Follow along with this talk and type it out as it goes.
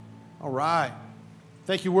All right.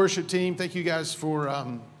 Thank you, worship team. Thank you guys for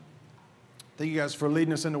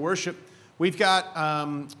leading us into worship. We've got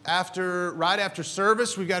right after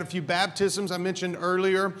service, we've got a few baptisms I mentioned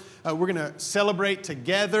earlier. We're going to celebrate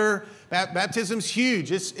together. Baptism's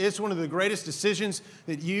huge. It's one of the greatest decisions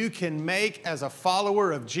that you can make as a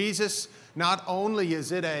follower of Jesus. Not only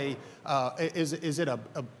is it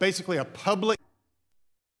basically a public.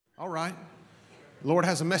 All right, the Lord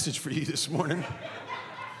has a message for you this morning.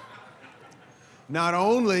 Not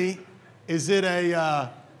only is it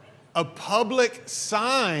a public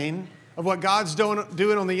sign of what God's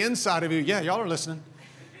doing on the inside of you. Yeah, y'all are listening.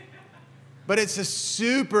 But it's a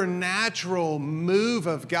supernatural move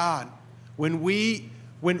of God. When we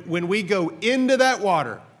go into that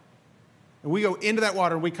water, and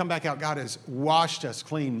we come back out, God has washed us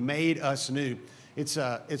clean, made us new. It's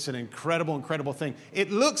an incredible, incredible thing.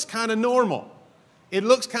 It looks kind of normal. It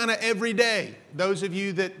looks kind of everyday. Those of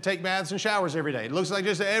you that take baths and showers every day, it looks like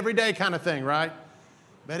just an everyday kind of thing, right?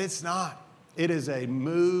 But it's not. It is a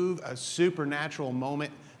move, a supernatural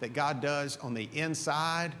moment that God does on the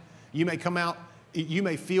inside. You may come out, you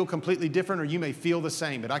may feel completely different, or you may feel the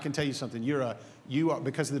same. But I can tell you something. You are,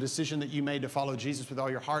 because of the decision that you made to follow Jesus with all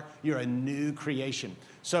your heart, you're a new creation.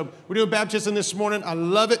 So we're doing baptism this morning. I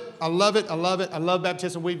love it. I love it. I love it. I love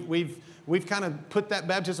baptism. We've kind of put that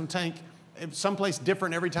baptism tank someplace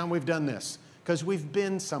different every time we've done this, because we've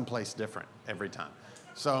been someplace different every time.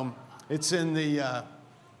 So it's in the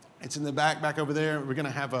back over there. We're going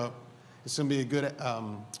to have it's going to be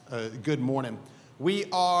a good morning.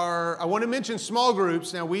 I want to mention small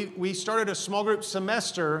groups. Now, we started a small group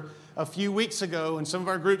semester a few weeks ago, and some of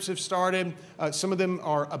our groups have started. Some of them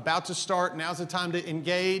are about to start. Now's the time to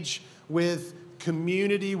engage with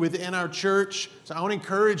community within our church. So I want to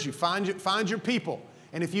encourage you, find your people.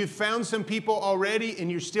 And if you've found some people already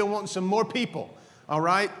and you're still wanting some more people, all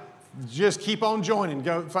right, just keep on joining.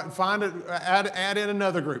 Go add in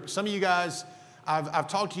another group. Some of you guys, I've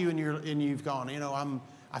talked to you and you've gone,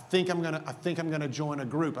 I think I'm gonna join a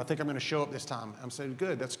group. I think I'm gonna show up this time. I'm saying,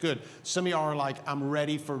 good, that's good. Some of y'all are like, I'm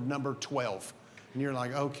ready for number 12. And you're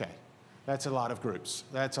like, okay, that's a lot of groups.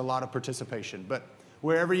 That's a lot of participation. But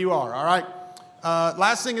wherever you are, all right.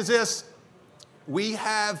 Last thing is this. We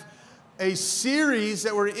have a series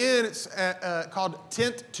that we're in. It's called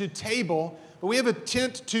Tent to Table. But we have a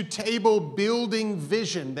tent to table building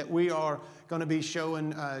vision that we are going to be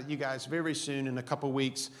showing you guys very soon in a couple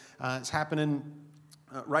weeks. It's happening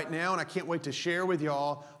right now, and I can't wait to share with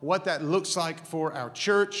y'all what that looks like for our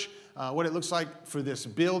church, what it looks like for this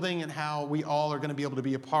building, and how we all are going to be able to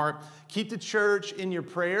be a part. Keep the church in your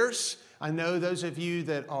prayers. I know those of you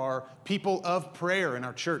that are people of prayer in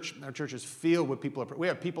our church is filled with people of prayer. We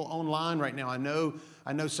have people online right now. I know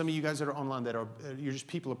some of you guys that are online you're just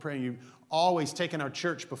people of prayer. You've always taken our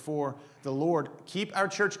church before the Lord. Keep our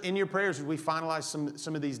church in your prayers as we finalize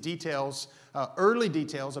some of these details, early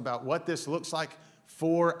details about what this looks like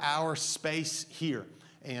for our space here.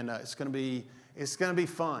 And it's going to be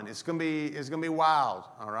fun. It's going to be wild.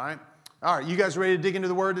 All right, you guys ready to dig into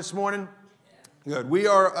the Word this morning? Good. We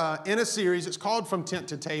are in a series. It's called From Tent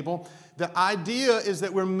to Table. The idea is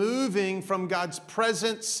that we're moving from God's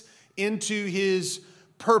presence into His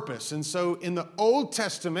purpose. And so in the Old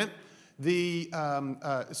Testament,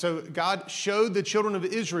 so God showed the children of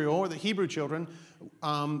Israel, or the Hebrew children,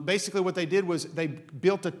 basically what they did was they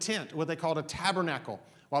built a tent, what they called a tabernacle,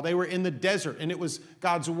 while they were in the desert. And it was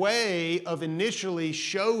God's way of initially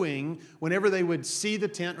showing, whenever they would see the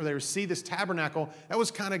tent or they would see this tabernacle, that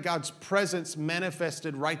was kind of God's presence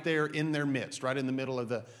manifested right there in their midst, right in the middle of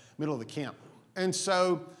the camp. And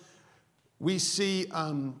so we see,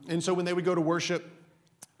 and so when they would go to worship,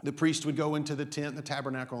 the priest would go into the tent, the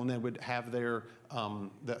tabernacle, and they would have the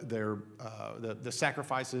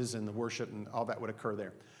sacrifices and the worship, and all that would occur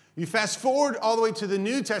there. You fast forward all the way to the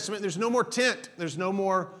New Testament, there's no more tent, there's no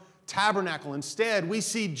more tabernacle. Instead, we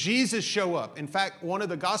see Jesus show up. In fact, one of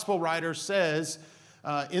the gospel writers says,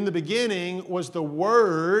 in the beginning was the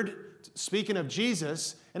Word, speaking of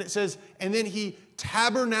Jesus, and it says, and then He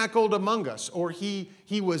tabernacled among us, or He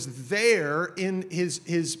was there in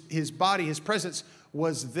His body, His presence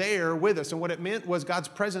was there with us. And what it meant was God's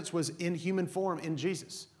presence was in human form in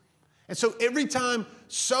Jesus. And so every time,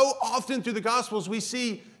 so often through the Gospels, we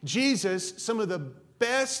see Jesus, some of the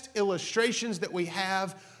best illustrations that we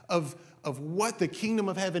have of what the kingdom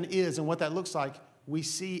of heaven is and what that looks like, we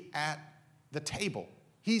see at the table.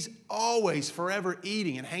 He's always forever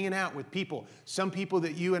eating and hanging out with people. Some people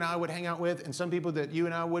that you and I would hang out with, and some people that you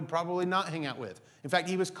and I would probably not hang out with. In fact,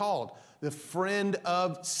 He was called the friend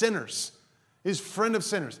of sinners. He's friend of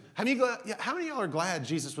sinners. How many of y'all are glad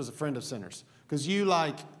Jesus was a friend of sinners? Because you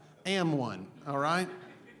am one, all right?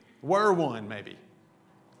 Were one, maybe.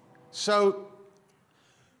 So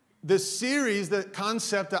the series, the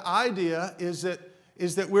concept, the idea is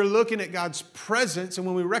that we're looking at God's presence, and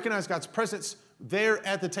when we recognize God's presence there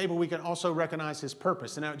at the table, we can also recognize His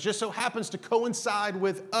purpose. And now it just so happens to coincide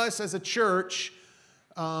with us as a church,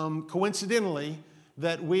 coincidentally,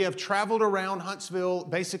 that we have traveled around Huntsville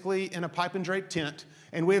basically in a pipe and drape tent,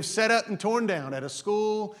 and we have set up and torn down at a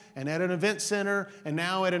school and at an event center and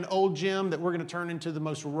now at an old gym that we're going to turn into the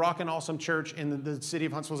most rockin' awesome church in the city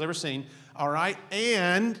of Huntsville's ever seen, all right?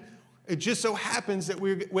 And it just so happens that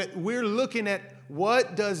we're looking at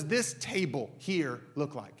what does this table here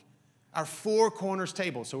look like? Our Four Corners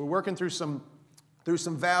table. So we're working through some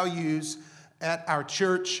values at our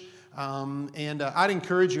church, and I'd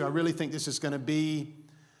encourage you. I really think this is going to be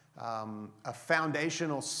a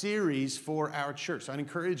foundational series for our church. So I'd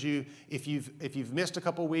encourage you, if you've missed a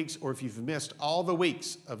couple weeks or if you've missed all the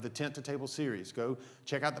weeks of the Tent to Table series, go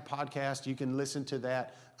check out the podcast. You can listen to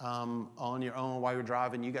that on your own while you're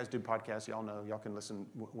driving. You guys do podcasts. Y'all know. Y'all can listen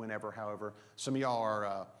whenever, however. Some of y'all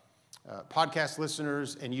are podcast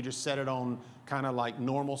listeners and you just set it on kind of like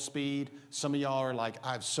normal speed. Some of y'all are like,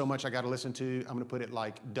 I have so much I got to listen to. I'm going to put it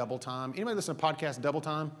like double time. Anybody listen to podcast double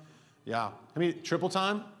time? Yeah. I mean, triple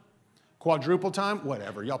time? Quadruple time?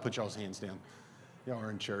 Whatever. Y'all put y'all's hands down. Y'all are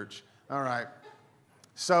in church. All right.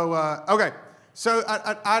 So, okay. So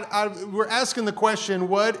we're asking the question,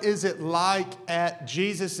 what is it like at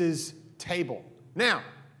Jesus' table? Now,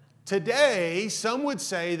 today, some would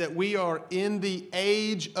say that we are in the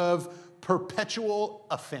age of perpetual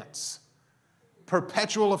offense.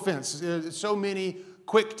 Perpetual offense. So many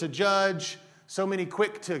quick to judge, so many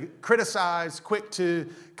quick to criticize, quick to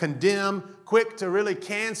condemn, quick to really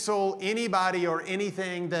cancel anybody or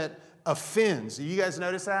anything that offends. You guys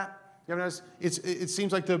notice that? You ever notice? It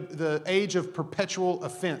seems like the age of perpetual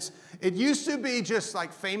offense. It used to be just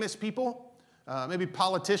like famous people, maybe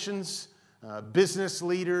politicians, business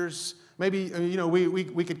leaders. Maybe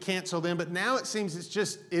we could cancel them, but now it seems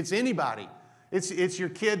it's anybody. It's your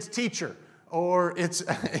kid's teacher, or it's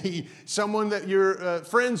someone that you're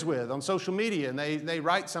friends with on social media, and they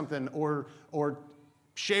write something or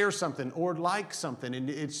share something or like something, and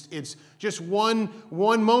it's just one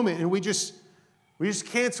moment, and we just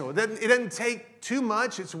cancel. It doesn't take too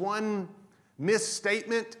much. It's one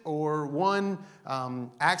misstatement or one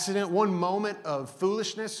accident, one moment of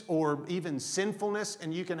foolishness or even sinfulness,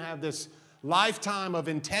 and you can have this lifetime of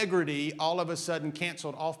integrity all of a sudden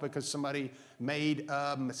canceled off because somebody made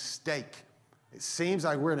a mistake. It seems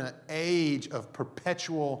like we're in an age of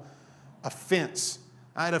perpetual offense.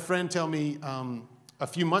 I had a friend tell me a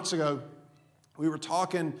few months ago, we were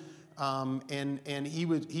talking, and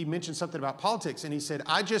he mentioned something about politics, and he said,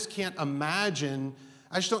 I just can't imagine,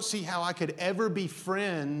 I just don't see how I could ever be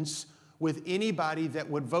friends with anybody that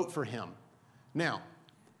would vote for him. Now,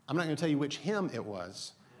 I'm not going to tell you which him it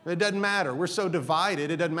was. It doesn't matter. We're so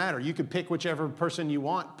divided, it doesn't matter. You could pick whichever person you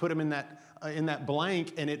want, put them in that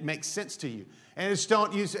blank, and it makes sense to you. And it's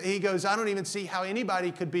he goes, I don't even see how anybody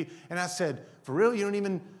could be. And I said, for real? You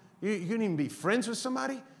couldn't even be friends with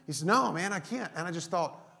somebody? He said, no, man, I can't. And I just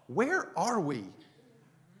thought, where are we?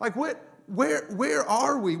 Like, where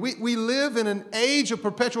are we? We live in an age of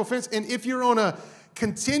perpetual offense. And if you're on a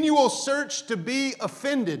continual search to be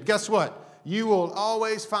offended, guess what? You will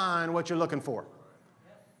always find what you're looking for.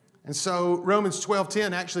 And so Romans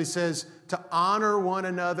 12:10 actually says to honor one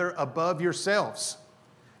another above yourselves.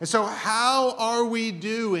 And so how are we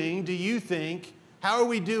doing, do you think, how are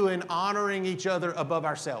we doing honoring each other above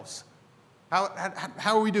ourselves?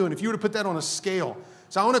 How are we doing? If you were to put that on a scale.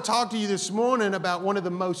 So I want to talk to you this morning about one of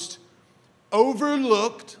the most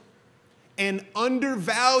overlooked and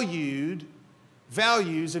undervalued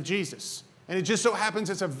values of Jesus. And it just so happens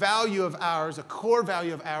it's a value of ours, a core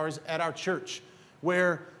value of ours at our church,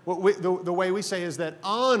 where the way we say is that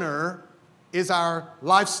honor is our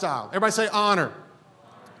lifestyle. Everybody say honor.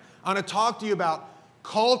 I want to talk to you about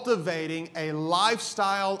cultivating a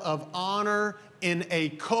lifestyle of honor in a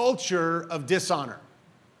culture of dishonor.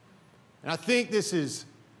 And I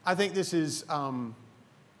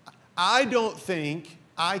don't think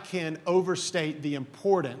I can overstate the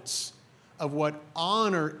importance of what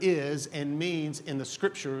honor is and means in the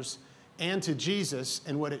scriptures and to Jesus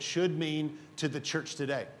and what it should mean to the church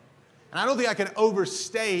today. And I don't think I can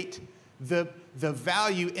overstate the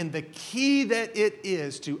value and the key that it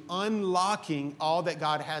is to unlocking all that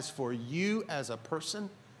God has for you as a person,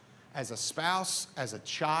 as a spouse, as a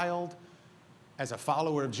child, as a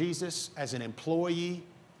follower of Jesus, as an employee.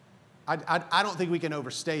 I don't think we can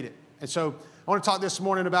overstate it. And so I want to talk this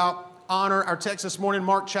morning about honor. Our text this morning,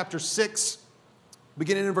 Mark chapter 6,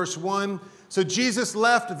 beginning in verse 1. So Jesus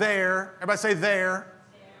left there. Everybody say there.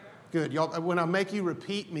 Good. Y'all, when I make you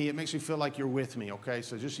repeat me, it makes me feel like you're with me, okay?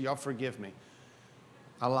 So just y'all forgive me.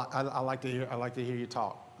 I like to hear you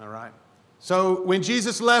talk, all right? So when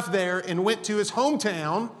Jesus left there and went to his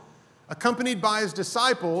hometown, accompanied by his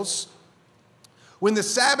disciples, when the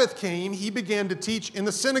Sabbath came, he began to teach in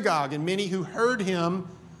the synagogue, and many who heard him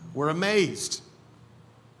were amazed.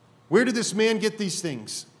 Where did this man get these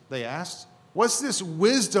things? They asked. What's this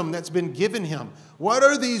wisdom that's been given him? What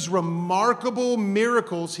are these remarkable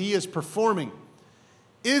miracles he is performing?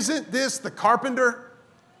 Isn't this the carpenter?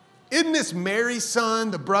 Isn't this Mary's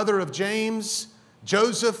son, the brother of James,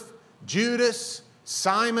 Joseph, Judas,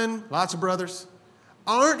 Simon, lots of brothers?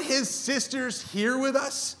 Aren't his sisters here with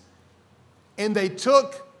us? And they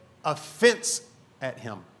took offense at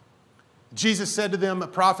him. Jesus said to them, a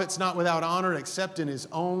prophet's not without honor except in his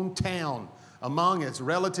own town, among his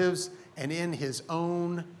relatives, and in his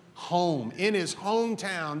own home. In his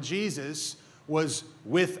hometown, Jesus was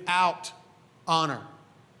without honor.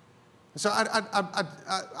 So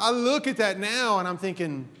I look at that now and I'm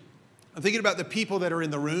thinking about the people that are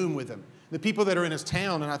in the room with him, the people that are in his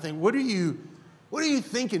town, and I think, what are you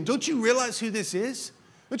thinking? Don't you realize who this is?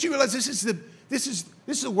 Don't you realize this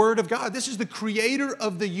is the Word of God? This is the creator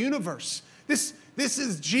of the universe. This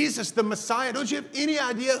is Jesus, the Messiah. Don't you have any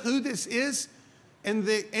idea who this is? And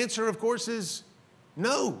the answer, of course, is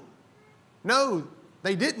no. No,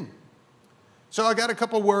 they didn't. So I got a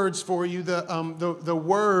couple words for you. The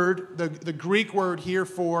Greek word here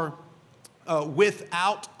for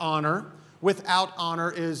without honor. Without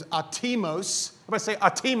honor is atimos. Everybody say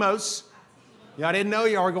atimos. Yeah, I didn't know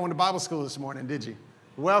you were going to Bible school this morning, did you?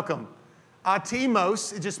 Welcome.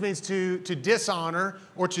 Atimos, it just means to dishonor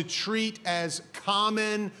or to treat as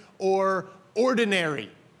common or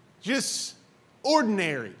ordinary. Just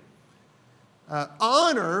ordinary.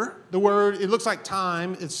 Honor, the word, it looks like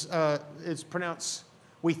time. It's pronounced,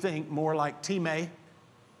 we think, more like time.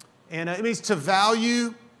 And it means to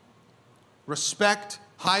value, respect,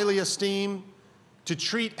 highly esteem, to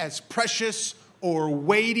treat as precious or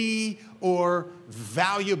weighty or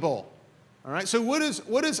valuable. All right. So what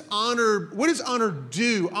does honor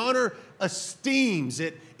do? Honor esteems,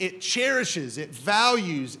 it cherishes, it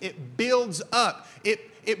values, it builds up,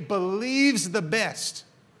 it believes the best.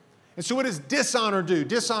 And so what does dishonor do?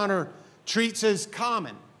 Dishonor treats as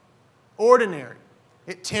common, ordinary.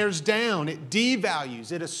 It tears down, it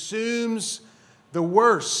devalues, it assumes the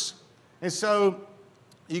worst. And so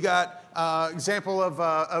you got example of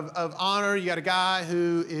honor. You got a guy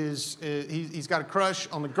who he's got a crush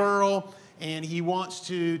on the girl, and he wants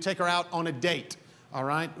to take her out on a date. All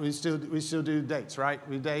right, we still do dates, right?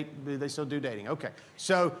 We date. They still do dating. Okay,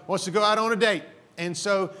 so wants to go out on a date, and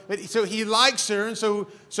so he likes her, and so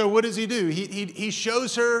what does he do? He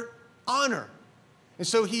shows her honor, and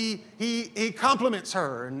so he compliments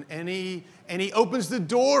her, and he opens the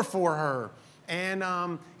door for her.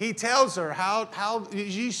 And he tells her how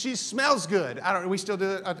she smells good. We still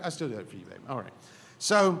do it. I still do it for you, babe. All right.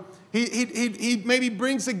 So he maybe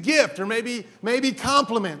brings a gift, or maybe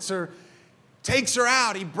compliments, or takes her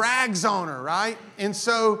out. He brags on her, right? And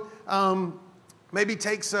so maybe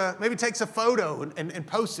takes a photo and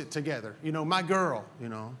posts it together. You know, my girl. You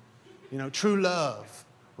know, true love,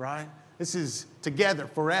 right? This is together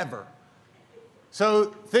forever. So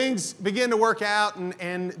things begin to work out,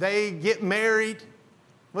 and they get married.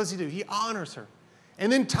 What does he do? He honors her.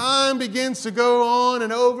 And then time begins to go on,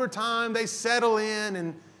 and over time they settle in,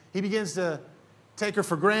 and he begins to take her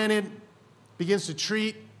for granted, begins to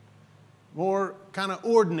treat more kind of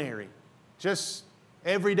ordinary, just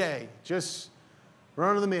every day, just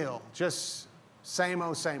run of the mill, just same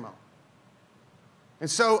old, same old. And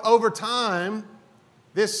so over time,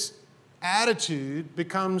 this attitude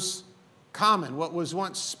becomes common. What was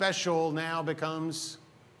once special now becomes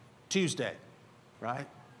Tuesday, right?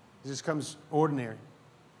 It just becomes ordinary.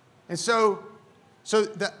 And so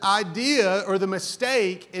the idea or the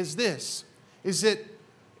mistake is this, is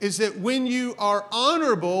that when you are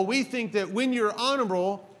honorable, we think that when you're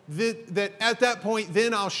honorable, that at that point,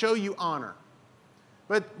 then I'll show you honor.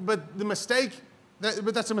 But the mistake,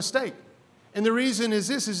 that's a mistake. And the reason is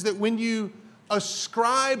this, is that when you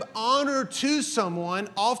ascribe honor to someone,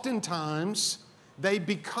 oftentimes they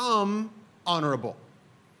become honorable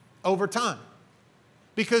over time.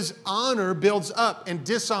 Because honor builds up and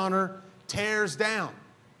dishonor tears down.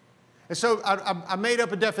 And so I made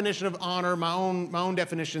up a definition of honor, my own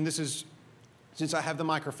definition. This is, since I have the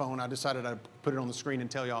microphone, I decided I'd put it on the screen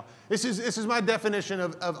and tell y'all. This is my definition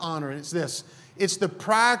of honor, and it's this. It's the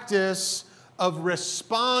practice of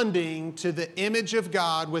responding to the image of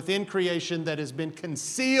God within creation that has been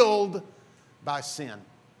concealed by sin.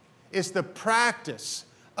 It's the practice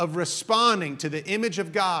of responding to the image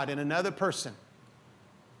of God in another person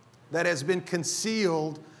that has been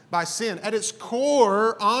concealed by sin. At its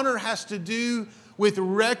core, honor has to do with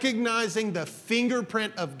recognizing the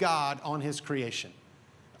fingerprint of God on His creation.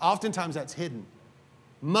 Oftentimes that's hidden.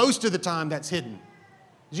 Most of the time that's hidden.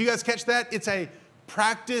 Did you guys catch that? It's a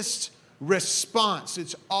practiced response.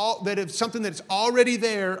 It's something that's already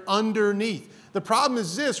there underneath. The problem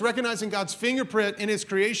is this: recognizing God's fingerprint in His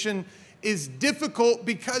creation is difficult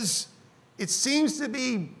because it seems to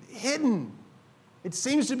be hidden. It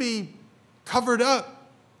seems to be covered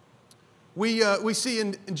up. We see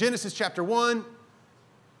in Genesis chapter 1,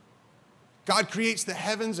 God creates the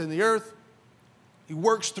heavens and the earth. He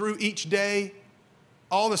works through each day,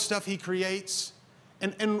 all the stuff He creates.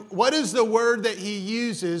 And what is the word that He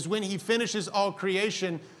uses when He finishes all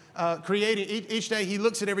creation, creating? Each day He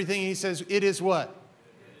looks at everything and He says, it is what?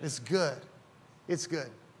 It's good. It's good.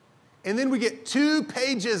 And then we get 2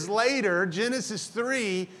 pages later, Genesis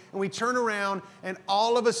 3, and we turn around and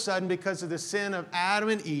all of a sudden, because of the sin of Adam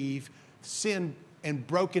and Eve, sin and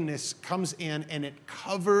brokenness comes in and it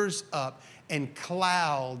covers up and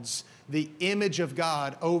clouds the image of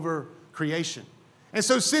God over creation. And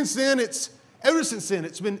so ever since then,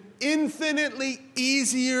 it's been infinitely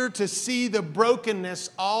easier to see the brokenness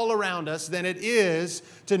all around us than it is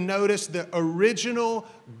to notice the original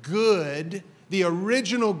good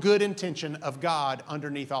intention of God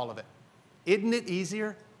underneath all of it. Isn't it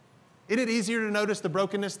easier? Isn't it easier to notice the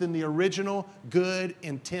brokenness than the original good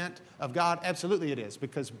intent of God? Absolutely it is,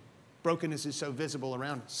 because brokenness is so visible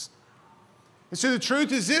around us. And so the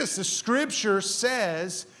truth is this: the Scripture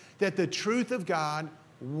says that the truth of God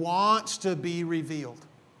wants to be revealed,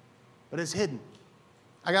 but it's hidden.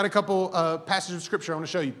 I got a couple passages of Scripture I want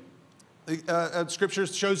to show you. Scripture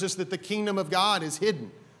shows us that the kingdom of God is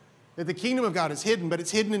hidden. That the kingdom of God is hidden, but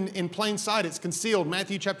it's hidden in plain sight. It's concealed.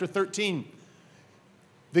 Matthew chapter 13.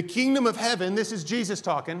 The kingdom of heaven, this is Jesus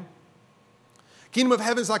talking. Kingdom of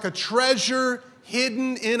heaven is like a treasure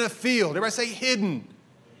hidden in a field. Everybody say hidden.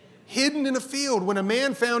 Hidden in a field. When a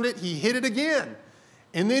man found it, he hid it again.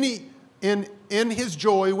 And then he, in his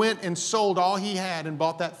joy, went and sold all he had and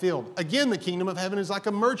bought that field. Again, the kingdom of heaven is like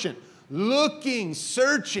a merchant looking,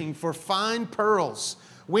 searching for fine pearls.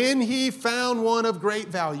 When he found one of great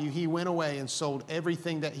value, he went away and sold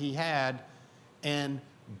everything that he had and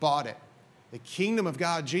bought it. The kingdom of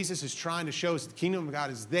God, Jesus is trying to show us the kingdom of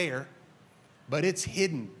God is there, but it's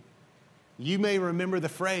hidden. You may remember the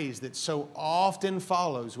phrase that so often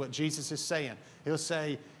follows what Jesus is saying. He'll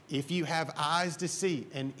say, if you have eyes to see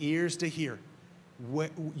and ears to hear,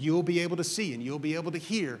 you'll be able to see and you'll be able to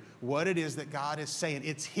hear what it is that God is saying.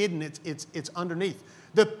 It's hidden. It's underneath.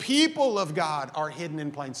 The people of God are hidden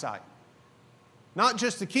in plain sight. Not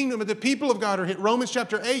just the kingdom, but the people of God are hidden. Romans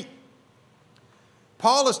chapter 8.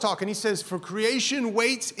 Paul is talking. He says, for creation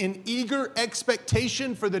waits in eager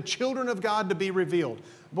expectation for the children of God to be revealed.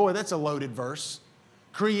 Boy, that's a loaded verse.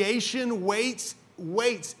 Creation waits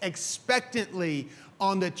expectantly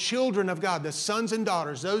on the children of God, the sons and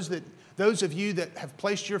daughters, those of you that have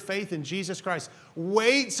placed your faith in Jesus Christ,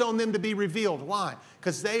 waits on them to be revealed. Why?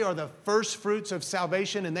 Because they are the first fruits of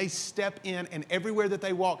salvation, and they step in, and everywhere that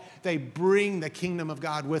they walk, they bring the kingdom of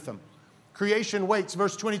God with them. Creation waits.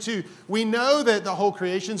 Verse 22, we know that the whole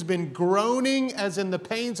creation's been groaning as in the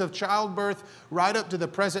pains of childbirth right up to the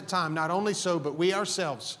present time. Not only so, but we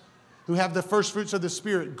ourselves, who have the first fruits of the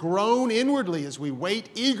Spirit, groan inwardly as we wait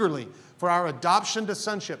eagerly for our adoption to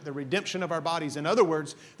sonship, the redemption of our bodies. In other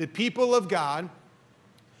words, the people of God,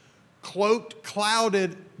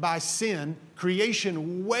 clouded by sin,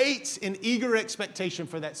 creation waits in eager expectation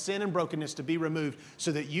for that sin and brokenness to be removed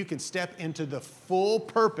so that you can step into the full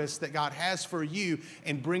purpose that God has for you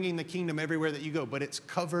and bringing the kingdom everywhere that you go. But it's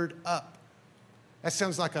covered up. That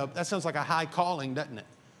sounds like a high calling, doesn't it?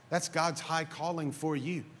 That's God's high calling for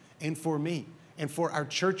you and for me and for our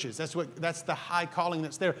churches. That's the high calling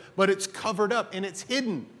that's there. But it's covered up and it's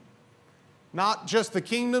hidden. Not just the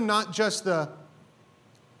kingdom, not just the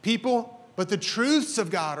people, but the truths of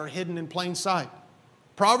God are hidden in plain sight.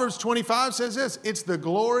 Proverbs 25 says this, it's the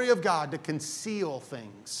glory of God to conceal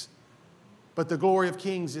things, but the glory of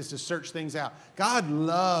kings is to search things out. God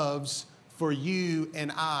loves for you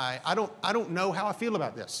and I don't know how I feel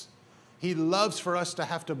about this. He loves for us to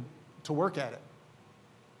have to work at it.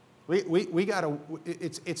 We gotta,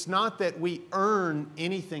 it's not that we earn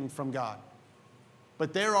anything from God,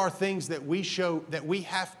 but there are things that we show that we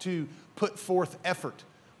have to put forth effort.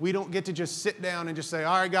 We don't get to just sit down and just say,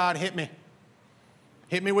 all right, God, hit me.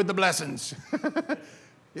 Hit me with the blessings.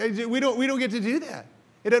 We don't get to do that.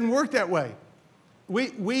 It doesn't work that way.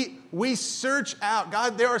 We search out.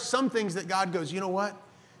 God, there are some things that God goes, you know what?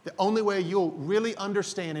 The only way you'll really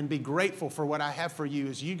understand and be grateful for what I have for you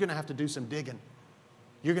is you're going to have to do some digging.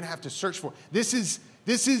 You're going to have to search for it.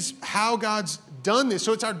 This is how God's done this.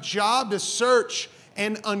 So it's our job to search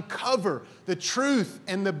and uncover the truth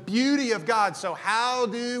and the beauty of God. So how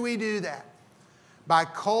do we do that? By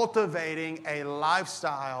cultivating a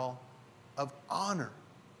lifestyle of honor.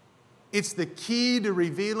 It's the key to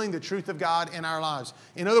revealing the truth of God in our lives.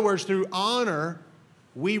 In other words, through honor,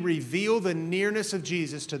 we reveal the nearness of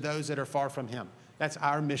Jesus to those that are far from Him. That's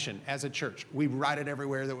our mission as a church. We write it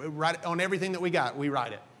everywhere. We write it on everything that we got. We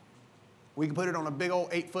write it. We can put it on a big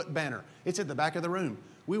old 8-foot banner. It's at the back of the room.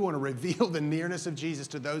 We want to reveal the nearness of Jesus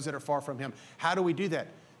to those that are far from Him. How do we do that?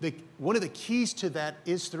 One of the keys to that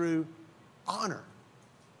is through honor.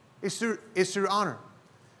 It's through honor.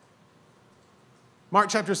 Mark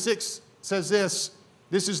chapter 6 says this.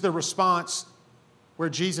 This is the response where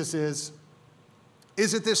Jesus is.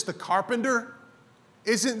 Isn't this the carpenter?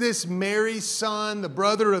 Isn't this Mary's son, the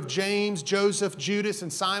brother of James, Joseph, Judas,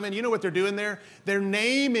 and Simon? You know what they're doing there? They're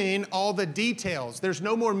naming all the details. There's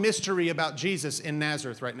no more mystery about Jesus in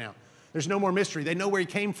Nazareth right now. There's no more mystery. They know where He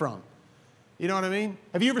came from. You know what I mean?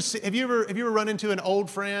 Have you ever run into an old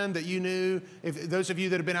friend that you knew? If those of you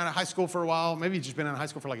that have been out of high school for a while, maybe you've just been out of high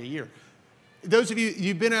school for like a year. Those of you,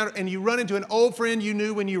 you've been out and you run into an old friend you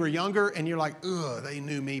knew when you were younger, and you're like, ugh, they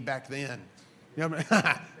knew me back then. You know what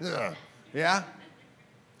I mean? Yeah?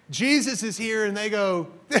 Jesus is here, and they go,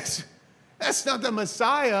 that's not the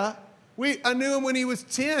Messiah. I knew Him when he was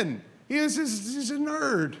 10. He's a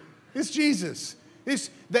nerd. It's Jesus.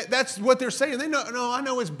 That's what they're saying. They know, no, I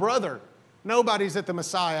know his brother. Nobody's that the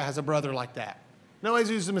Messiah has a brother like that. Nobody's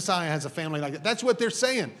who's the Messiah has a family like that. That's what they're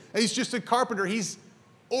saying. He's just a carpenter. He's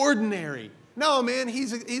ordinary. No, man,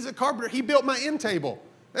 he's a carpenter. He built my end table.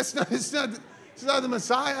 It's not the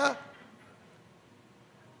Messiah.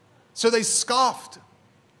 So they scoffed.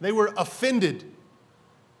 They were offended.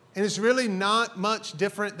 And it's really not much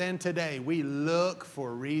different than today. We look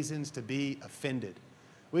for reasons to be offended.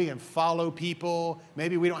 We can follow people.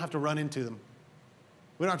 Maybe we don't have to run into them.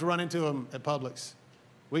 We don't have to run into them at Publix.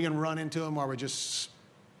 We can run into them while we're just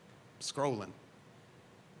scrolling.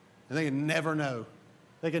 And they can never know.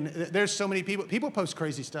 There's so many people. People post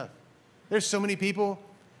crazy stuff. There's so many people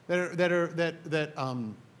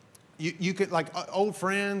you could, like old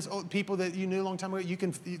friends, old people that you knew a long time ago, you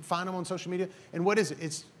can find them on social media. And what is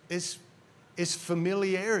it? It's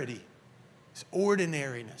familiarity. It's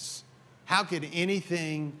ordinariness. How can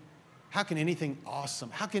anything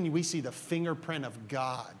awesome, how can we see the fingerprint of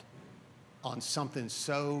God on something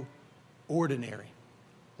so ordinary?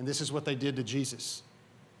 And this is what they did to Jesus.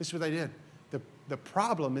 This is what they did. The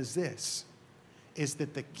problem is this, is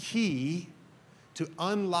that the key to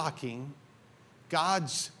unlocking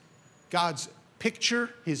God's picture,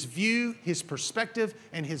 His view, His perspective,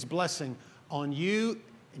 and His blessing on you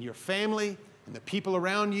and your family and the people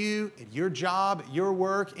around you, at your job, at your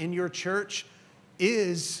work, in your church,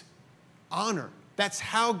 is honor. That's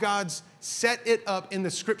how God's set it up in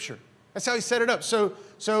the Scripture. That's how He set it up. So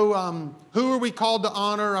who are we called to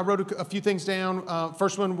honor? I wrote a few things down.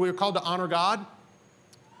 First one, we're called to honor God.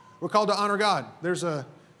 We're called to honor God. There's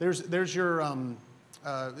your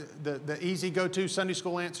the easy go-to Sunday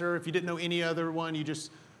school answer. If you didn't know any other one,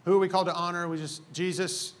 who are we called to honor?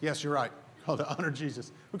 Jesus. Yes, you're right. We're called to honor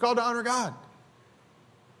Jesus. We're called to honor God.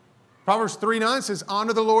 Proverbs 3:9 says,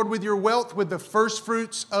 honor the Lord with your wealth, with the first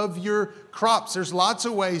fruits of your crops. There's lots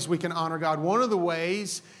of ways we can honor God. One of the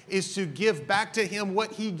ways is to give back to Him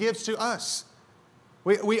what He gives to us.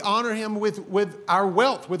 We honor Him with our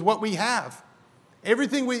wealth, with what we have.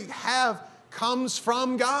 Everything we have comes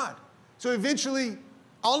from God. So eventually,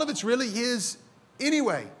 all of it's really His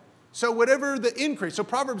anyway. So whatever the increase. So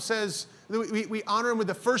Proverbs says that we honor Him with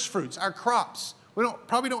the first fruits, our crops. We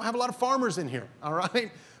probably don't have a lot of farmers in here, all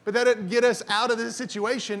right? But that doesn't get us out of this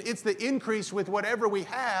situation. It's the increase with whatever we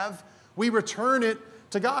have. We return it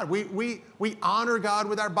to God. We honor God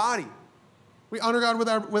with our body. We honor God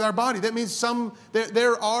with our body. That means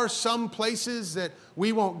there are some places that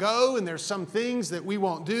we won't go, and there's some things that we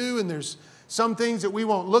won't do, and there's some things that we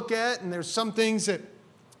won't look at, and there's some things that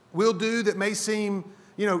we'll do that may seem,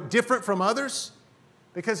 different from others,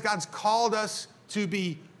 because God's called us to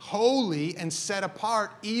be holy and set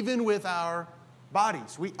apart even with our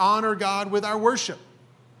bodies. We honor God with our worship.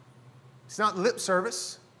 It's not lip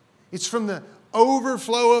service. It's from the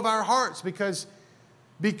overflow of our hearts because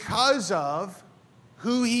of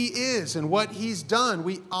who He is and what He's done.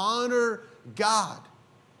 We honor God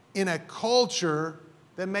in a culture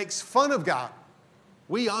that makes fun of God.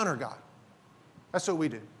 We honor God. That's what we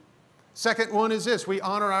do. Second one is this. We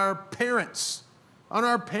honor our parents. Honor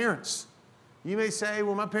our parents. You may say,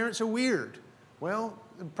 well, my parents are weird. Well,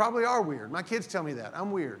 they probably are weird. My kids tell me that.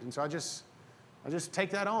 I'm weird. And so I just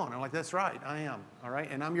take that on. I'm like, that's right. I am. All right?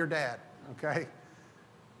 And I'm your dad. Okay?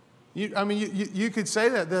 You could say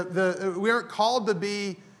that. We aren't called to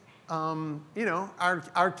be,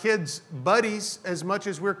 our kids' buddies as much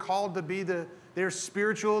as we're called to be their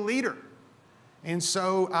spiritual leader. And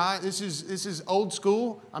so this is old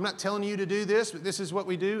school. I'm not telling you to do this, but this is what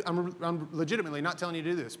we do. I'm legitimately not telling you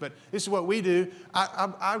to do this, but this is what we do.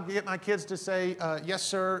 I get my kids to say yes,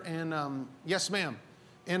 sir, and yes, ma'am.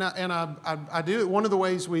 And I do it. One of the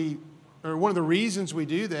ways one of the reasons we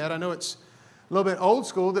do that, I know it's a little bit old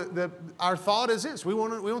school. Our thought is this: we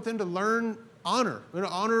want them to learn honor. We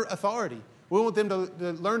want to honor authority. We want them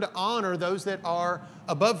to learn to honor those that are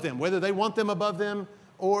above them, whether they want them above them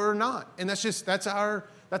or not. And that's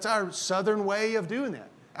our Southern way of doing that.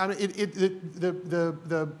 I mean,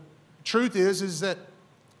 the truth is that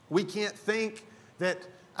we can't think that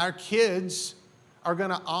our kids are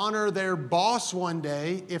going to honor their boss one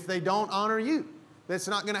day if they don't honor you. That's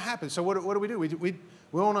not going to happen. So what do? We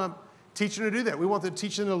want to teach them to do that. We want to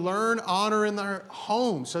teach them to learn honor in their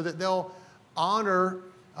home so that they'll honor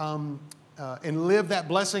and live that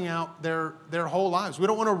blessing out their whole lives. We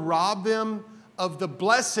don't want to rob them of the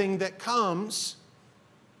blessing that comes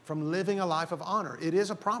from living a life of honor. It is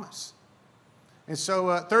a promise. And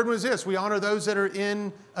so third one is this. We honor those that are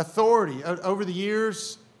in authority. Over the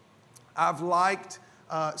years, I've liked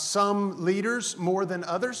some leaders more than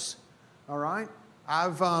others. All right?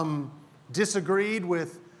 I've disagreed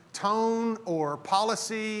with tone or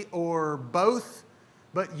policy or both.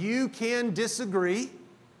 But you can disagree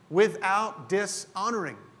without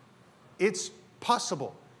dishonoring. It's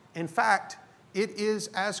possible. In fact, it is,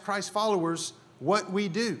 as Christ followers, what we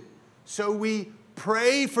do. So we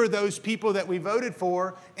pray for those people that we voted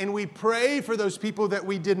for, and we pray for those people that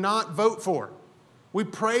we did not vote for. We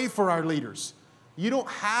pray for our leaders. You don't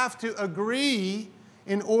have to agree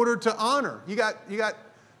in order to honor.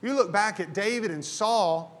 You look back at David and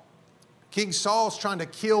Saul. King Saul's trying to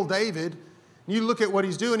kill David. You look at what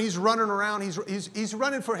he's doing. He's running around. He's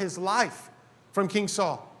running for his life from King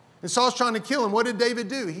Saul. And Saul's trying to kill him. What did David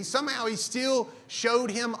do? He still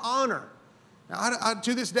showed him honor. Now,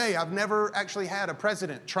 to this day, I've never actually had a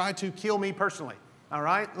president try to kill me personally. All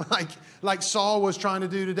right? Like Saul was trying to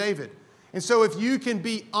do to David. And so if you can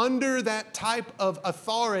be under that type of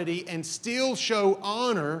authority and still show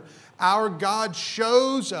honor, our God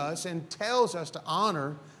shows us and tells us to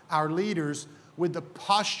honor our leaders with the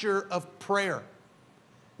posture of prayer.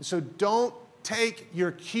 And so don't take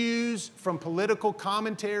your cues from political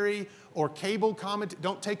commentary or cable commentary.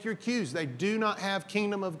 Don't take your cues. They do not have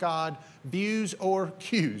kingdom of God views or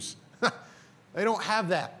cues. They don't have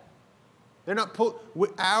that. They're not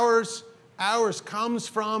ours comes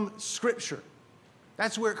from Scripture.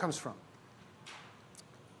 That's where it comes from.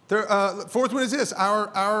 Fourth one is this: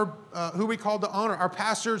 our who we call to honor, our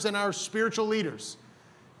pastors and our spiritual leaders.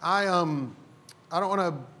 I don't want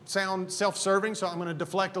to sound self-serving, so I'm going to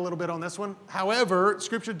deflect a little bit on this one. However,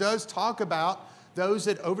 Scripture does talk about those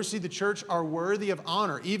that oversee the church are worthy of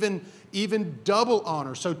honor, even double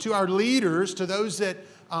honor. So to our leaders, to those that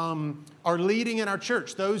are leading in our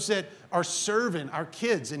church, those that are serving our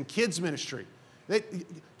kids in kids ministry, they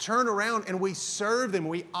turn around and we serve them,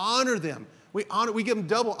 we honor them, we give them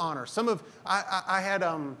double honor. I had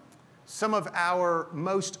some of our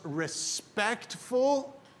most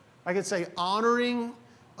respectful, I could say honoring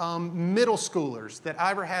middle schoolers that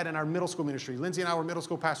I ever had in our middle school ministry. Lindsay and I were middle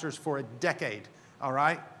school pastors for a decade, all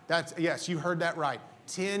right? Yes, you heard that right.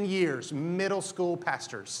 10 years, middle school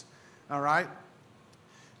pastors, all right?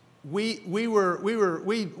 We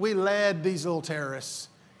led these little terrorists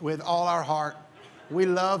with all our heart. We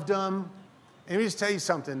loved them. And let me just tell you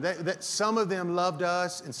something, that some of them loved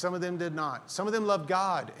us and some of them did not. Some of them loved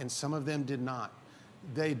God and some of them did not.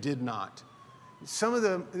 They did not. Some of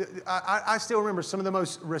them, I still remember some of the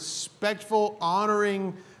most respectful,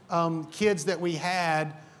 honoring kids that we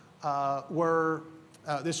had were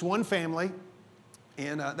this one family,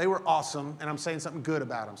 and they were awesome. And I'm saying something good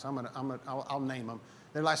about them, so I'll name them.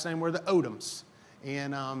 Their last name were the Odoms,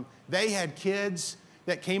 and they had kids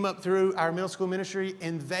that came up through our middle school ministry,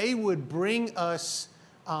 and they would bring us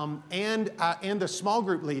and the small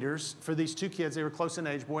group leaders for these two kids. They were close in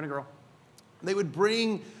age, boy and a girl. They would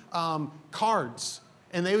bring cards,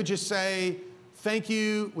 and they would just say, thank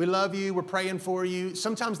you, we love you, we're praying for you.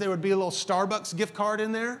 Sometimes there would be a little Starbucks gift card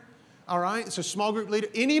in there, all right? So small group leader,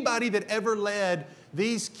 anybody that ever led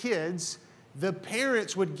these kids, the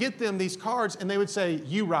parents would get them these cards and they would say,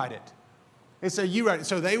 you write it. They'd say, you write it.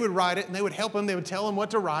 So they would write it and they would help them. They would tell them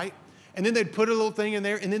what to write. And then they'd put a little thing in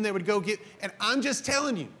there and then they would go get, and I'm just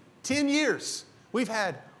telling you, 10 years, we've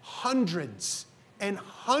had hundreds and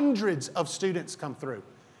hundreds of students come through.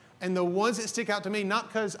 And the ones that stick out to me, not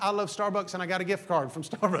because I love Starbucks and I got a gift card from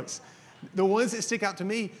Starbucks, the ones that stick out to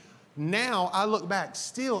me, now I look back,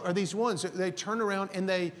 still are these ones that they turn around and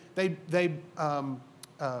they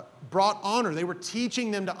brought honor. They were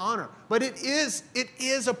teaching them to honor. But it is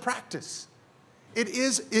a practice. It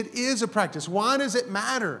is a practice. Why does it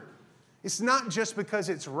matter? It's not just because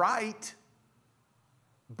it's right,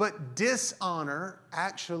 but dishonor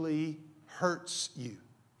actually hurts you.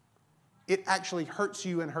 It actually hurts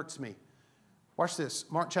you and hurts me. Watch this.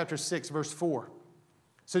 Mark chapter 6, verse 4.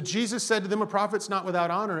 So Jesus said to them, a prophet's not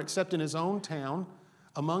without honor except in his own town,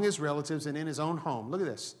 among his relatives, and in his own home. Look at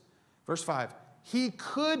this. Verse 5. He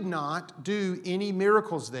could not do any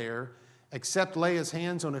miracles there except lay his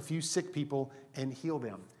hands on a few sick people and heal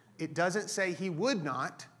them. It doesn't say he would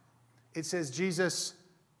not. It says Jesus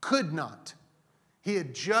could not. He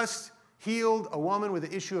had just healed a woman with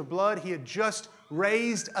the issue of blood. He had just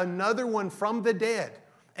raised another one from the dead.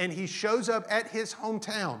 And he shows up at his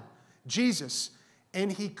hometown, Jesus,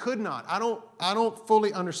 and he could not. I don't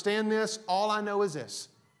fully understand this. All I know is this.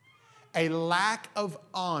 A lack of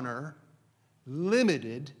honor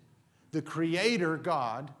limited the Creator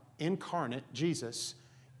God, incarnate, Jesus,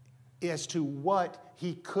 as to what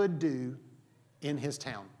he could do in his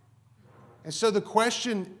town. And so the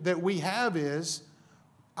question that we have is,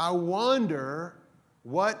 I wonder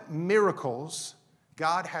what miracles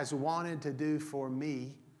God has wanted to do for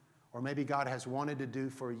me, or maybe God has wanted to do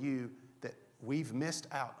for you that we've missed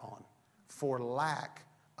out on for lack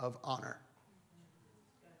of honor.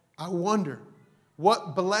 I wonder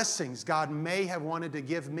what blessings God may have wanted to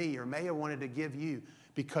give me or may have wanted to give you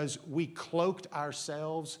because we cloaked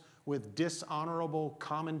ourselves with dishonorable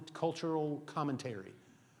cultural commentary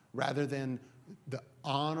rather than the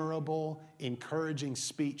honorable, encouraging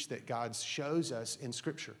speech that God shows us in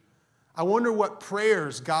Scripture. I wonder what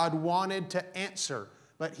prayers God wanted to answer,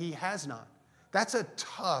 but he has not. That's a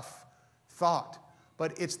tough thought,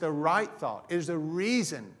 but it's the right thought. There's a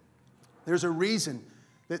reason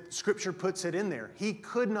that Scripture puts it in there. He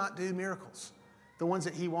could not do miracles, the ones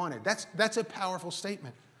that he wanted. That's a powerful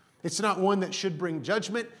statement. It's not one that should bring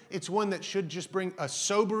judgment. It's one that should just bring a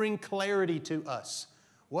sobering clarity to us.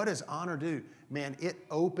 What does honor do? Man, it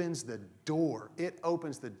opens the door. It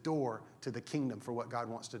opens the door to the kingdom for what God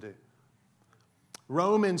wants to do.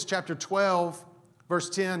 Romans chapter 12, verse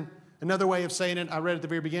 10, another way of saying it, I read at the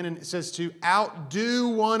very beginning, it says to outdo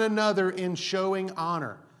one another in showing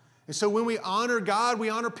honor. And so when we honor God, we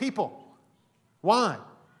honor people. Why?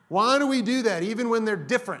 Why do we do that even when they're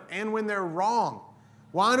different and when they're wrong?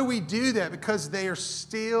 Why do we do that? Because they are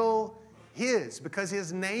still his, because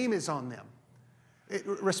his name is on them.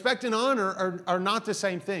 Respect and honor are not the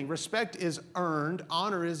same thing. Respect is earned,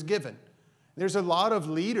 honor is given. There's a lot of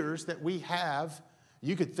leaders that we have,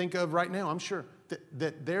 you could think of right now, I'm sure,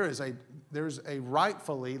 that there's a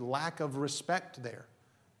rightfully lack of respect there.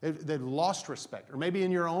 They've lost respect. Or maybe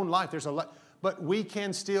in your own life, but we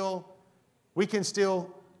can still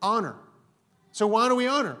honor. So why do we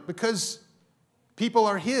honor? Because people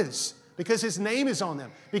are his. Because his name is on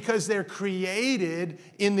them. Because they're created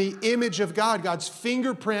in the image of God. God's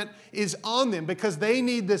fingerprint is on them. Because they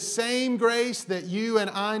need the same grace that you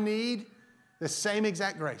and I need. The same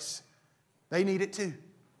exact grace. They need it too.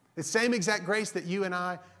 The same exact grace that you and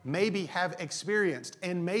I maybe have experienced.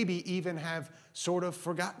 And maybe even have sort of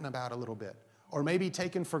forgotten about a little bit. Or maybe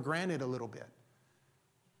taken for granted a little bit.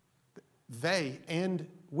 They and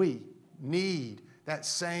we need that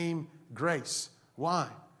same grace. Why?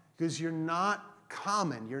 Because you're not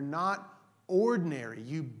common. You're not ordinary.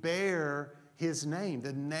 You bear his name,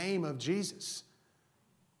 the name of Jesus.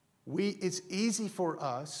 It's easy for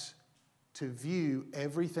us to view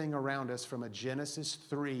everything around us from a Genesis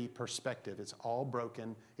 3 perspective. It's all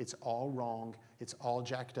broken. It's all wrong. It's all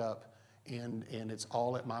jacked up. And it's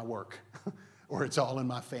all at my work. Or it's all in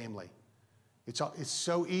my family. It's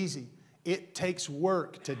so easy. It takes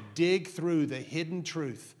work to dig through the hidden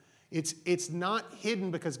truth. It's not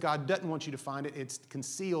hidden because God doesn't want you to find it. It's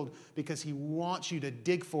concealed because he wants you to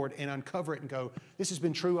dig for it and uncover it and go, this has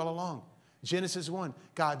been true all along. Genesis 1,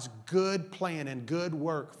 God's good plan and good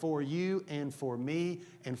work for you and for me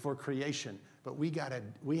and for creation. But we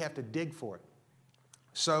have to dig for it.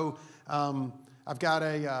 So I've got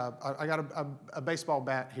a baseball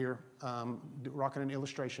bat here, rocking an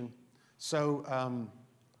illustration. So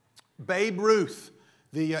Babe Ruth,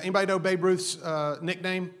 anybody know Babe Ruth's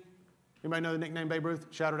nickname? Anybody know the nickname Babe Ruth?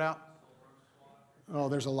 Shout it out. Oh,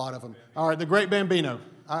 there's a lot of them. All right, the Great Bambino.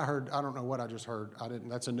 I don't know what I just heard.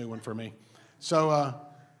 That's a new one for me. So,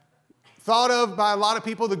 thought of by a lot of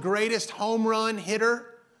people the greatest home run hitter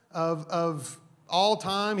of all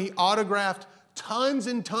time. He autographed tons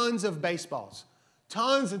and tons of baseballs.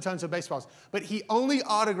 Tons and tons of baseballs. But he only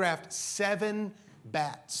autographed 7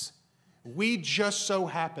 bats. We just so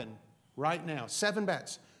happen right now, 7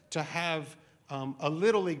 bats, to have a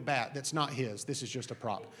Little League bat that's not his. This is just a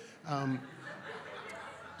prop.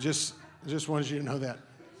 Just wanted you to know that.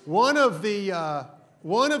 One of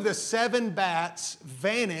the 7 bats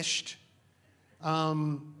vanished,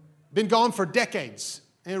 been gone for decades,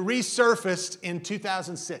 and resurfaced in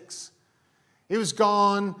 2006. It was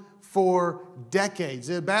gone for decades.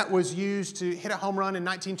 The bat was used to hit a home run in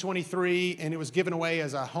 1923, and it was given away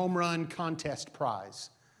as a home run contest prize.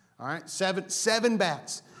 All right, seven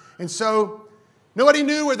bats. And so nobody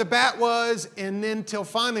knew where the bat was, and then till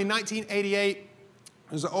finally 1988, there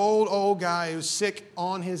was an old guy who was sick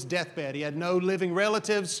on his deathbed. He had no living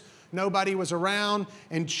relatives. Nobody was around.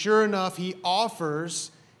 And sure enough, he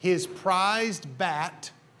offers his prized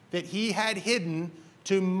bat that he had hidden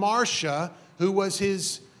to Marcia, who was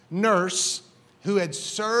his nurse, who had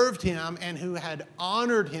served him and who had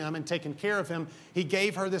honored him and taken care of him. He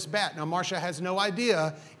gave her this bat. Now, Marcia has no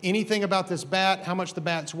idea anything about this bat, how much the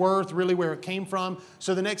bat's worth, really where it came from.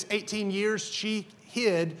 So the next 18 years, she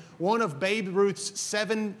hid one of Babe Ruth's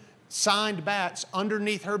 7 signed bats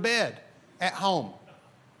underneath her bed at home.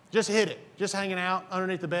 Just hid it, just hanging out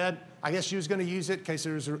underneath the bed. I guess she was going to use it in case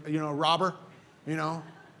there was a robber, She's going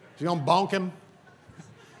to bonk him.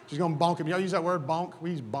 She's going to bonk him. Y'all use that word, bonk?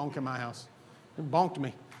 We use bonk in my house. They bonked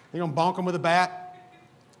me. They're going to bonk him with a bat.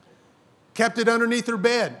 Kept it underneath her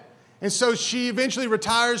bed. And so she eventually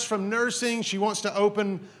retires from nursing. She wants to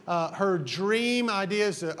open, her dream idea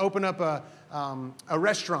is to open up a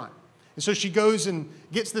restaurant. And so she goes and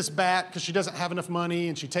gets this bat because she doesn't have enough money,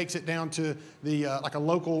 and she takes it down to the like a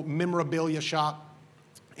local memorabilia shop.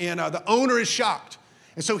 And the owner is shocked.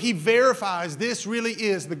 And so he verifies this really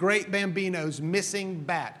is the Great Bambino's missing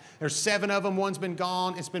bat. There's 7 of them. One's been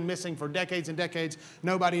gone. It's been missing for decades and decades.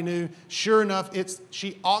 Nobody knew. Sure enough,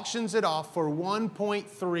 she auctions it off for almost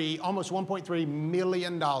 $1.3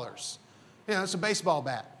 million. It's a baseball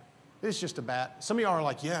bat. It's just a bat. Some of y'all are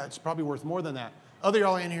like, yeah, it's probably worth more than that. Other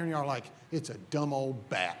y'all in here and y'all are like, it's a dumb old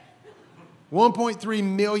bat. $1.3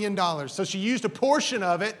 million. So she used a portion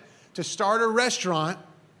of it to start a restaurant.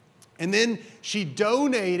 And then she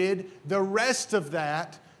donated the rest of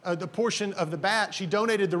that, the portion of the bat, she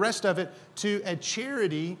donated the rest of it to a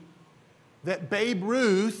charity that Babe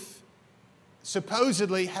Ruth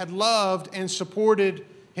supposedly had loved and supported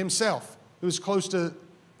himself. It was close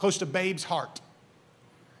to Babe's heart.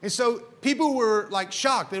 And so people were like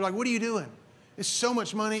shocked. They were like, what are you doing? It's so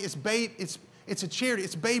much money. It's a charity.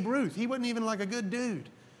 It's Babe Ruth. He wasn't even like a good dude.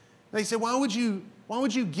 They said, why would you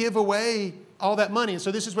give away all that money? And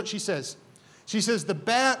so this is what she says. She says, the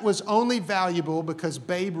bat was only valuable because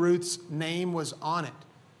Babe Ruth's name was on it.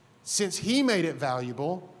 Since he made it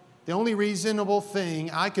valuable, the only reasonable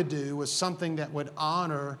thing I could do was something that would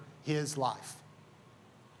honor his life.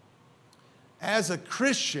 As a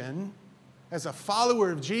Christian, as a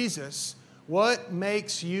follower of Jesus, what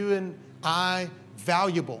makes you and I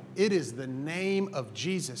valuable? It is the name of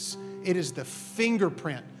Jesus. It is the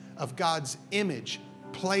fingerprint of God's image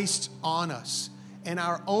placed on us. And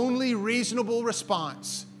our only reasonable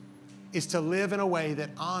response is to live in a way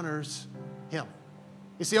that honors Him.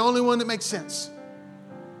 It's the only one that makes sense.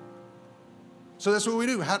 So that's what we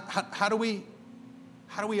do. How do we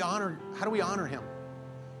honor Him?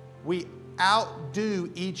 We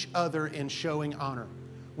outdo each other in showing honor.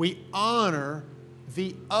 We honor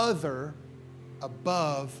the other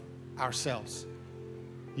above ourselves.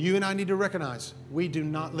 You and I need to recognize we do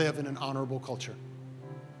not live in an honorable culture.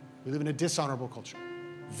 We live in a dishonorable culture,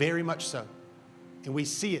 very much so. And we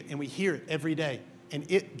see it and we hear it every day, and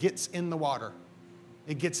it gets in the water.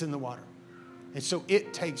 It gets in the water. And so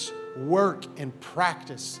it takes work and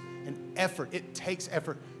practice and effort. It takes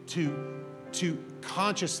effort to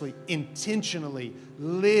consciously, intentionally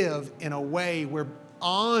live in a way where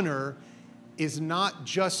honor is not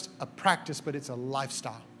just a practice, but it's a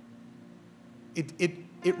lifestyle.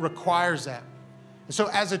 It requires that. And so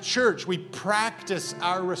as a church, we practice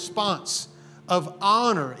our response of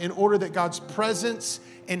honor in order that God's presence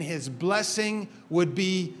and His blessing would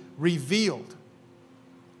be revealed.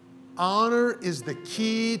 Honor is the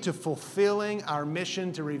key to fulfilling our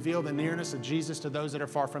mission to reveal the nearness of Jesus to those that are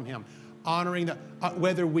far from Him. Honoring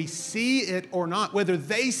whether we see it or not, whether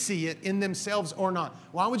they see it in themselves or not.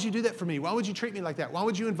 Why would you do that for me? Why would you treat me like that? Why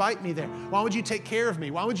would you invite me there? Why would you take care of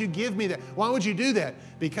me? Why would you give me that? Why would you do that?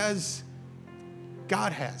 Because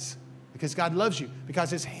God has. Because God loves you.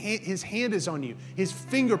 Because His hand is on you. His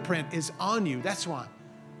fingerprint is on you. That's why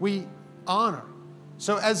we honor.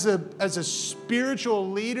 So as a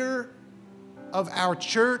spiritual leader of our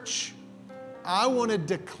church, I want to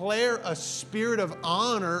declare a spirit of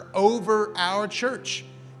honor over our church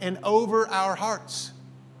and over our hearts.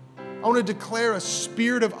 I want to declare a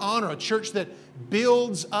spirit of honor, a church that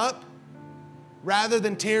builds up rather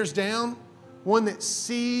than tears down, one that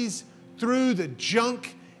sees through the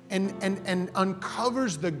junk and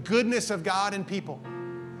uncovers the goodness of God in people.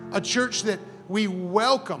 A church that we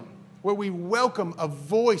welcome, where we welcome a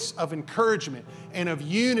voice of encouragement and of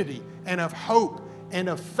unity and of hope and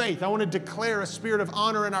of faith. I want to declare a spirit of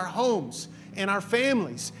honor in our homes, in our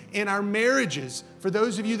families, in our marriages. For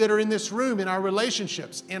those of you that are in this room, in our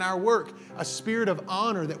relationships, in our work, a spirit of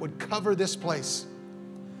honor that would cover this place.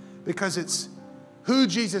 Because it's who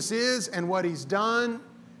Jesus is and what He's done.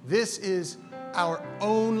 This is our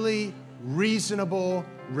only reasonable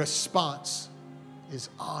response, is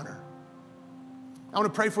honor. I want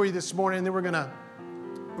to pray for you this morning, and then we're going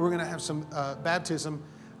to have some baptism.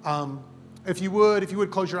 If you would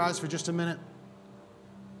close your eyes for just a minute.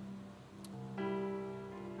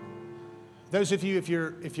 Those of you, if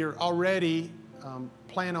you're already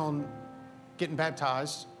plan on getting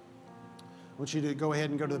baptized, I want you to go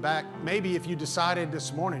ahead and go to the back. Maybe if you decided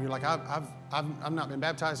this morning, you're like, I've not been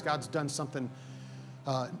baptized. God's done something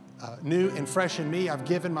new and fresh in me. I've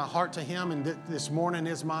given my heart to Him, and this morning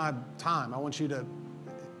is my time. I want you to.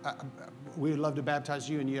 We would love to baptize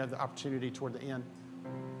you, and you have the opportunity toward the end.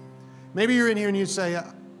 Maybe you're in here and you say,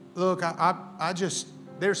 look, I just,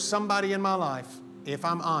 there's somebody in my life, if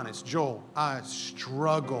I'm honest, Joel, I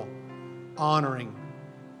struggle honoring,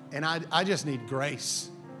 and I just need grace.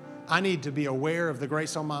 I need to be aware of the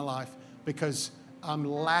grace on my life because I'm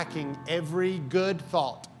lacking every good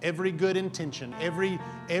thought, every good intention, every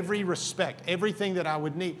respect, everything that I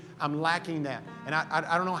would need. I'm lacking that. And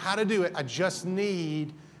I don't know how to do it. I just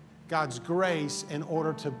need God's grace in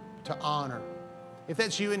order to honor. If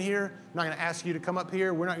that's you in here, I'm not going to ask you to come up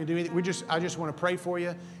here. We're not going to do anything. I just want to pray for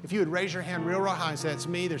you. If you would raise your hand real high and say, that's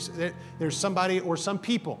me. There's somebody or some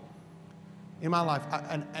people in my life.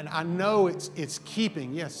 And I know it's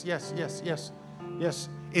keeping. Yes.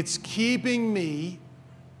 It's keeping me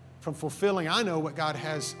from fulfilling. I know what God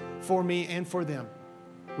has for me and for them.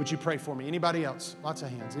 Would you pray for me? Anybody else? Lots of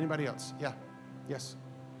hands. Anybody else? Yeah. Yes.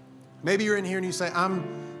 Maybe you're in here and you say,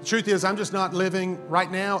 the truth is, I'm just not living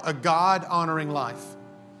right now a God-honoring life.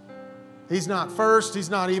 He's not first. He's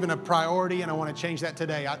not even a priority, and I want to change that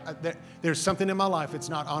today. There's something in my life that's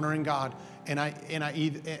not honoring God, and I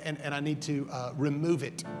need to remove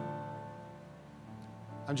it.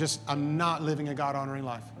 I'm not living a God-honoring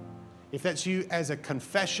life. If that's you, as a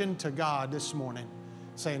confession to God this morning,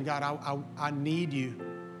 saying, God, I need you.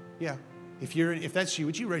 Yeah. If that's you,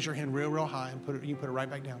 would you raise your hand real high and you put it right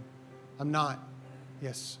back down? I'm not.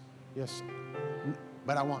 Yes.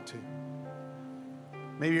 But I want to.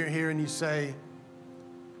 Maybe you're here and you say,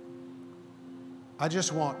 I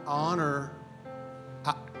just want honor.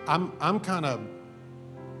 I'm kind of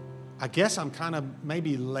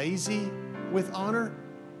maybe lazy with honor.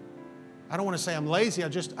 I don't want to say I'm lazy. I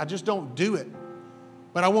just don't do it.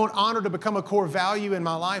 But I want honor to become a core value in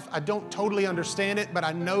my life. I don't totally understand it, but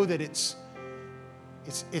I know that it's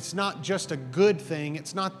not just a good thing.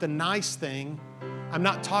 It's not the nice thing. I'm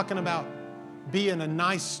not talking about being a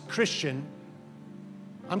nice Christian.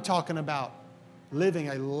 I'm talking about living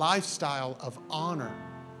a lifestyle of honor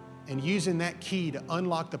and using that key to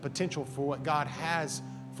unlock the potential for what God has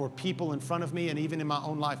for people in front of me and even in my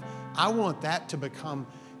own life. I want that to become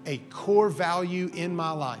a core value in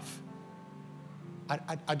my life.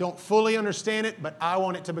 I don't fully understand it, but I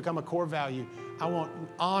want it to become a core value. I want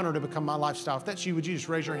honor to become my lifestyle. If that's you, would you just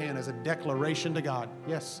raise your hand as a declaration to God?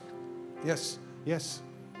 Yes.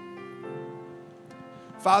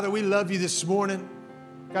 Father, we love you this morning.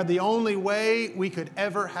 God, the only way we could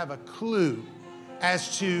ever have a clue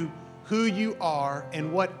as to who you are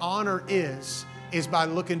and what honor is by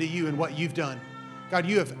looking to you and what you've done. God,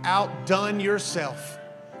 you have outdone yourself.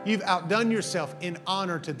 You've outdone yourself in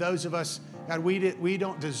honor to those of us. God, we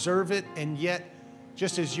don't deserve it, and yet,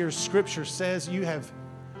 just as your scripture says,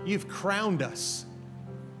 you've crowned us.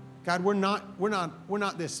 God, we're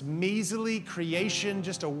not this measly creation,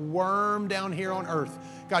 just a worm down here on earth.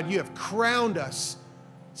 God, you have crowned us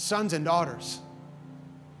sons and daughters.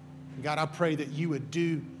 And God, I pray that you would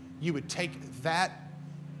take that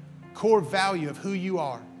core value of who you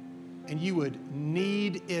are, and you would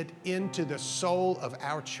knead it into the soul of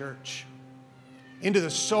our church, into the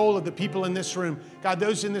soul of the people in this room. God,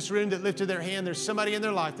 those in this room that lifted their hand, there's somebody in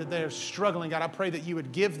their life that they're struggling. God, I pray that you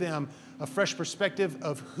would give them a fresh perspective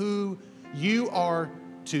of who you are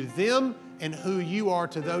to them and who you are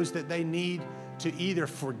to those that they need to either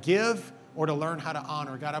forgive or to learn how to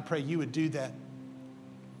honor. God, I pray you would do that.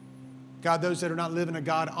 God, those that are not living a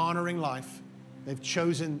God-honoring life, they've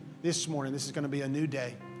chosen this morning, this is going to be a new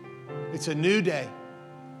day. It's a new day.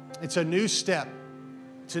 It's a new step.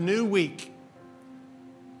 It's a new week.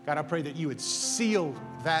 God, I pray that you would seal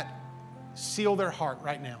their heart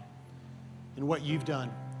right now in what you've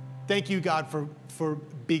done. Thank you, God, for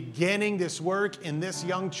beginning this work in this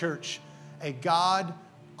young church, a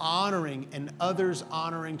God-honoring and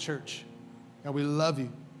others-honoring church. God, we love you.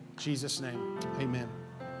 In Jesus' name, amen.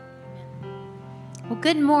 Well,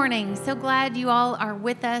 good morning. So glad you all are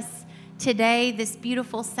with us today, this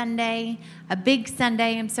beautiful Sunday, a big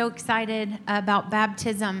Sunday. I'm so excited about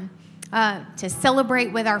baptism. To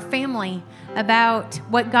celebrate with our family about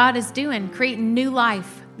what God is doing, creating new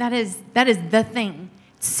life. That is the thing.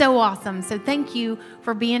 It's so awesome. So thank you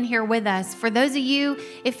for being here with us. For those of you,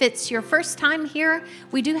 if it's your first time here,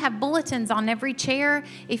 we do have bulletins on every chair.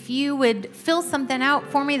 If you would fill something out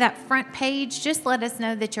for me, that front page, just let us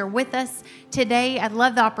know that you're with us today. I'd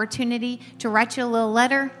love the opportunity to write you a little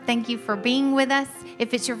letter. Thank you for being with us.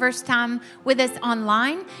 If it's your first time with us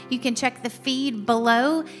online, you can check the feed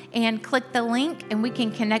below and click the link, and we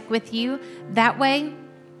can connect with you that way.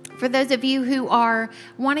 For those of you who are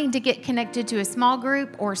wanting to get connected to a small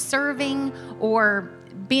group or serving or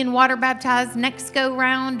being water baptized next go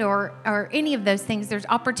round or any of those things, there's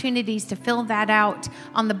opportunities to fill that out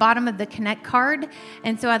on the bottom of the Connect card.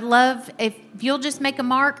 And so I'd love if you'll just make a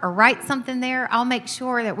mark or write something there. I'll make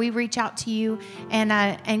sure that we reach out to you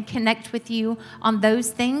and connect with you on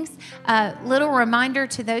those things. Little reminder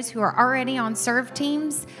to those who are already on serve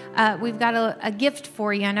teams, we've got a gift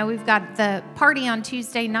for you. I know we've got the party on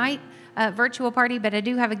Tuesday night, virtual party, but I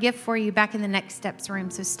do have a gift for you back in the Next Steps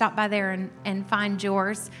room. So stop by there and find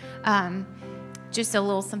yours. Just a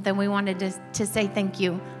little something we wanted to say thank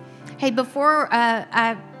you. Hey, before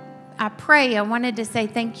I pray, I wanted to say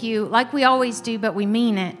thank you, like we always do, but we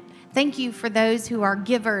mean it. Thank you for those who are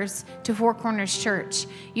givers to Four Corners Church.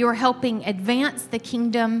 You are helping advance the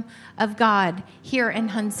kingdom of God here in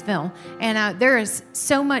Huntsville. And there is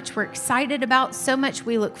so much we're excited about, so much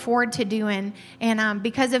we look forward to doing. And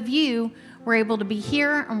because of you, we're able to be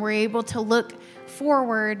here and we're able to look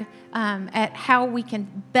forward at how we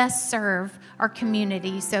can best serve our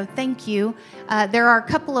community. So thank you. There are a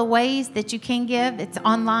couple of ways that you can give. It's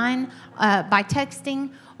online by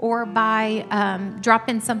texting or by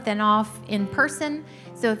dropping something off in person.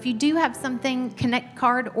 So if you do have something, Connect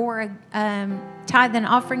card or a tithe and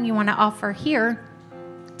offering you want to offer here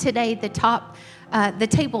today, the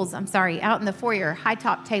tables, out in the foyer, high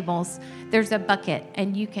top tables, there's a bucket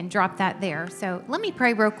and you can drop that there. So let me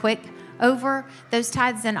pray real quick over those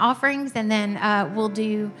tithes and offerings, and then we'll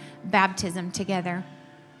do baptism together.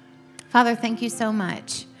 Father, thank you so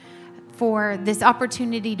much for this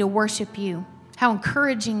opportunity to worship you. How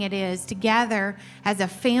encouraging it is to gather as a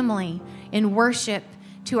family in worship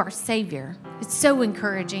to our Savior. It's so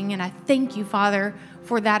encouraging, and I thank you, Father,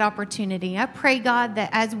 for that opportunity. I pray, God, that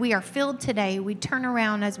as we are filled today, we turn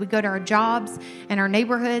around as we go to our jobs and our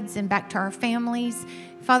neighborhoods and back to our families.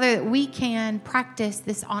 Father, that we can practice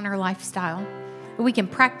this honor lifestyle. That we can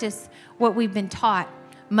practice what we've been taught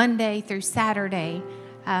Monday through Saturday.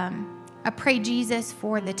 I pray, Jesus,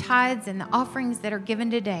 for the tithes and the offerings that are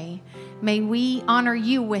given today. May we honor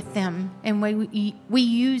you with them, and may we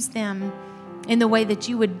use them in the way that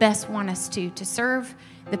you would best want us to serve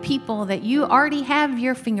the people that you already have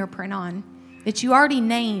your fingerprint on, that you already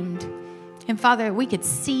named. And Father, we could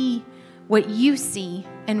see what you see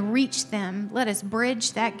and reach them. Let us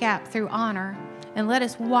bridge that gap through honor, and let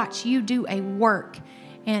us watch you do a work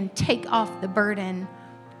and take off the burden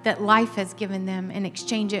that life has given them and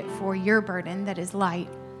exchange it for your burden that is light.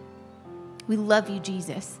 We love you,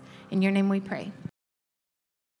 Jesus. In your name we pray.